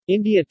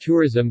India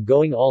tourism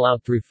going all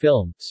out through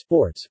film,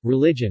 sports,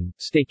 religion,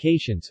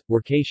 staycations,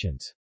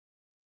 workations.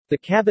 The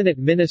cabinet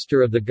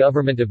minister of the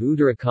government of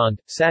Uttarakhand,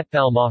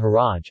 Satpal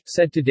Maharaj,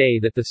 said today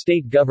that the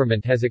state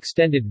government has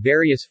extended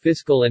various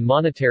fiscal and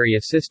monetary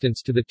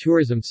assistance to the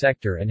tourism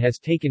sector and has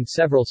taken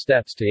several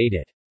steps to aid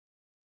it.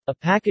 A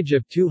package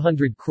of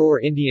 200 crore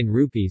Indian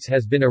rupees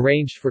has been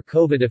arranged for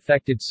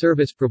COVID-affected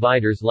service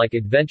providers like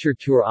adventure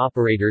tour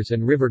operators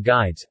and river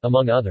guides,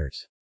 among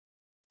others.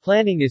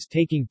 Planning is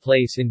taking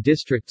place in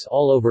districts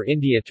all over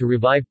India to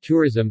revive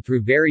tourism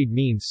through varied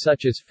means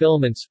such as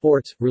film and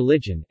sports,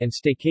 religion, and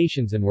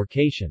staycations and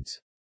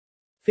workations.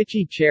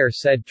 FICCI chair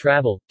said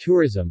travel,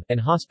 tourism, and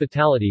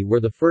hospitality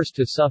were the first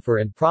to suffer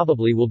and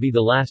probably will be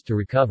the last to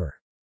recover.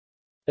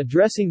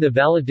 Addressing the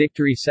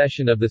valedictory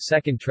session of the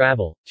second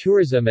Travel,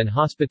 Tourism and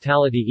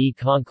Hospitality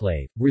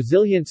E-Conclave,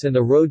 Resilience and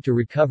the Road to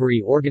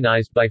Recovery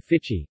organized by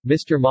FICCI,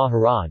 Mr.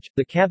 Maharaj,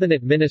 the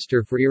Cabinet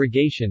Minister for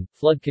Irrigation,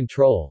 Flood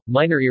Control,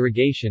 Minor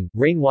Irrigation,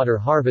 Rainwater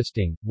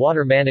Harvesting,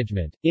 Water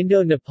Management,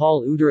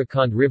 Indo-Nepal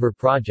Uttarakhand River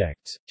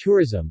Projects,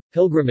 Tourism,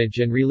 Pilgrimage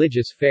and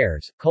Religious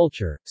Fairs,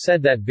 Culture,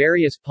 said that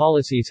various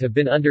policies have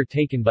been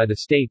undertaken by the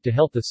state to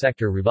help the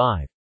sector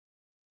revive.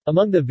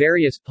 Among the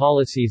various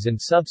policies and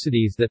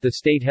subsidies that the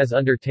state has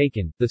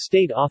undertaken, the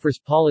state offers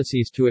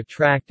policies to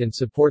attract and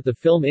support the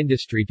film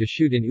industry to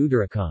shoot in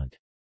Uttarakhand.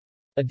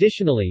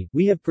 Additionally,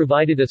 we have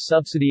provided a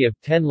subsidy of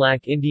 10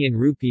 lakh Indian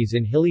rupees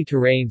in hilly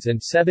terrains and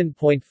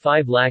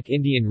 7.5 lakh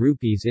Indian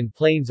rupees in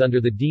plains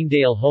under the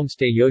Deendayal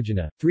Homestay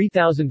Yojana.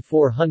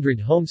 3,400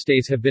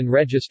 homestays have been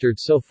registered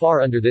so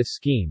far under this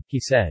scheme, he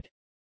said.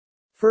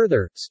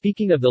 Further,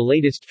 speaking of the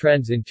latest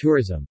trends in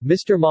tourism,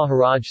 Mr.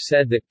 Maharaj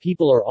said that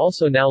people are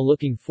also now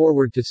looking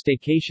forward to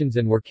staycations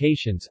and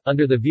workations.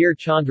 Under the Veer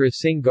Chandra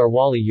Singh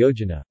Garwali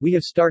Yojana, we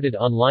have started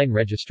online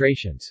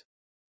registrations.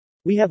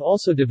 We have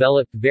also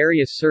developed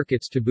various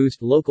circuits to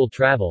boost local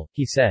travel,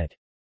 he said.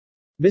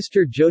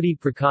 Mr. Jyoti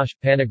Prakash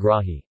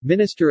Panigrahi,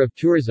 Minister of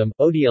Tourism,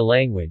 Odia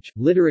Language,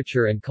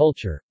 Literature and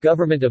Culture,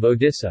 Government of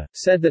Odisha,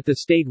 said that the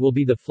state will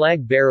be the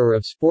flag bearer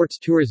of sports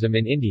tourism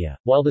in India.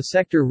 While the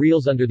sector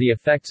reels under the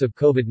effects of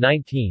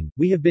COVID-19,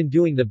 we have been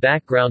doing the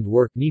background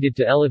work needed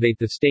to elevate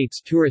the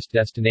state's tourist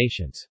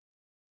destinations.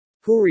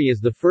 Puri is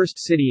the first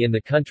city in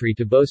the country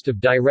to boast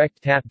of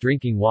direct tap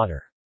drinking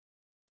water.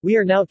 We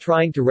are now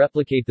trying to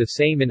replicate the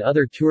same in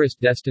other tourist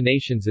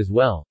destinations as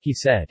well, he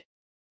said.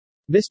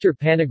 Mr.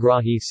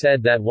 Panigrahi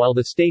said that while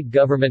the state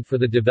government for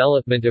the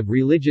development of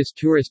religious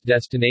tourist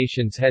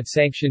destinations had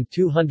sanctioned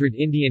 200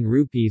 Indian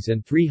rupees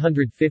and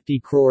 350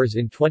 crores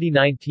in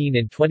 2019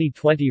 and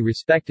 2020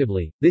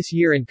 respectively, this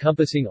year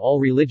encompassing all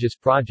religious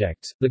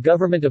projects, the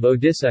government of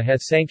Odisha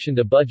has sanctioned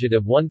a budget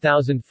of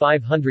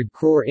 1,500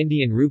 crore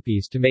Indian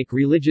rupees to make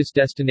religious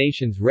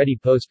destinations ready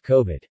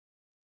post-COVID.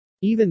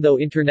 Even though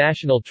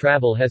international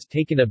travel has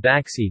taken a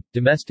backseat,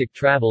 domestic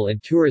travel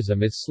and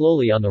tourism is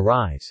slowly on the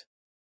rise.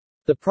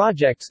 The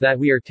projects that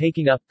we are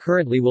taking up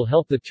currently will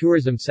help the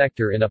tourism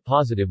sector in a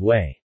positive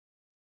way.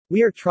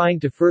 We are trying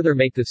to further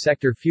make the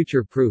sector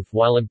future-proof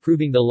while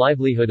improving the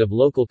livelihood of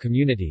local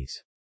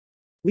communities.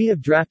 We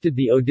have drafted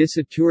the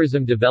Odisha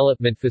Tourism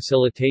Development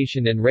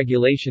Facilitation and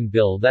Regulation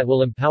Bill that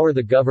will empower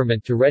the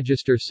government to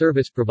register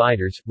service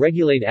providers,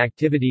 regulate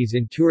activities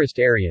in tourist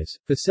areas,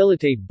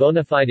 facilitate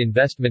bona fide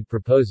investment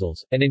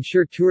proposals, and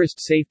ensure tourist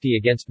safety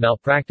against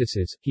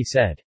malpractices, he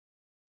said.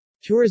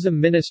 Tourism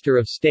Minister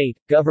of State,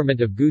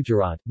 Government of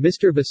Gujarat,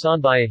 Mr.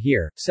 Vasantbhai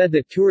Ahir, said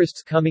that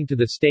tourists coming to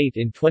the state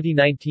in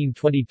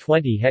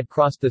 2019-2020 had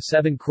crossed the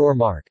 7 crore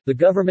mark. The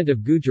Government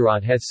of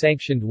Gujarat has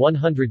sanctioned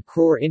 100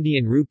 crore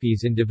Indian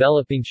rupees in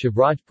developing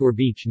Shivrajpur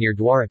beach near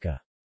Dwarka.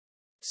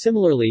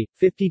 Similarly,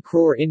 50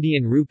 crore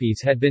Indian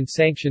rupees had been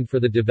sanctioned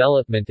for the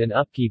development and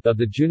upkeep of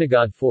the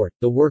Junagadh Fort,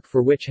 the work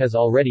for which has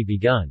already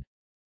begun.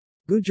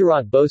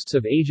 Gujarat boasts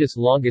of Asia's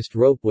longest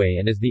ropeway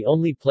and is the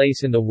only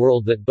place in the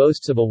world that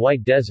boasts of a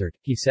white desert,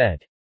 he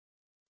said.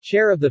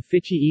 Chair of the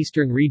FICCI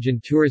Eastern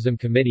Region Tourism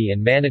Committee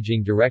and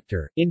Managing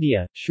Director,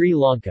 India, Sri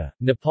Lanka,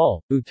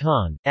 Nepal,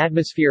 Bhutan,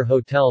 Atmosphere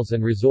Hotels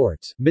and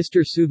Resorts,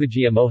 Mr.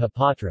 Suvajaya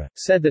Mohapatra,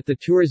 said that the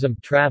tourism,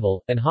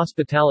 travel, and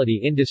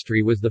hospitality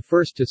industry was the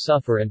first to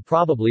suffer and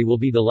probably will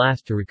be the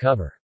last to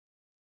recover.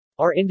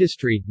 Our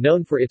industry,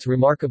 known for its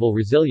remarkable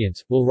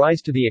resilience, will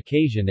rise to the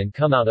occasion and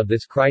come out of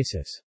this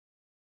crisis.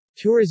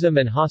 Tourism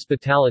and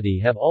hospitality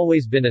have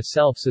always been a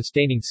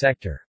self-sustaining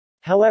sector.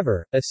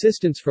 However,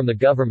 assistance from the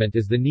government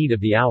is the need of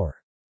the hour.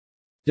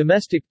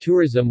 Domestic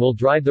tourism will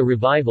drive the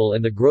revival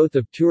and the growth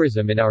of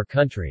tourism in our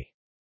country.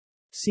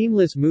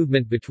 Seamless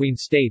movement between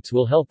states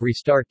will help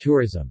restart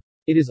tourism.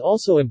 It is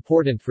also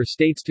important for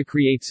states to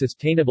create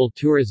sustainable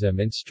tourism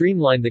and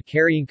streamline the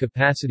carrying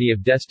capacity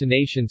of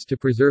destinations to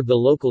preserve the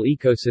local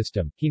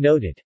ecosystem, he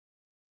noted.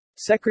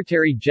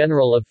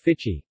 Secretary-General of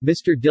FICCI,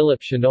 Mr. Dilip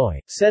Shenoy,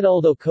 said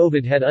although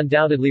COVID had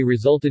undoubtedly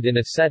resulted in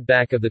a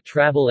setback of the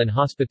travel and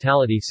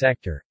hospitality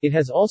sector, it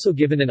has also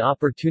given an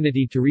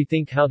opportunity to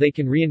rethink how they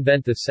can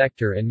reinvent the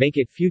sector and make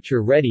it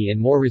future-ready in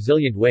more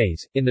resilient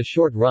ways. In the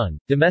short run,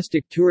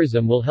 domestic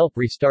tourism will help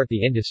restart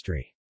the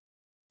industry.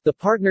 The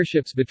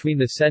partnerships between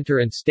the center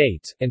and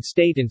states, and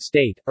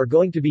state, are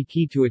going to be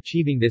key to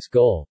achieving this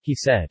goal, he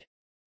said.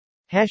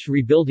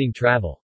 Rebuilding travel.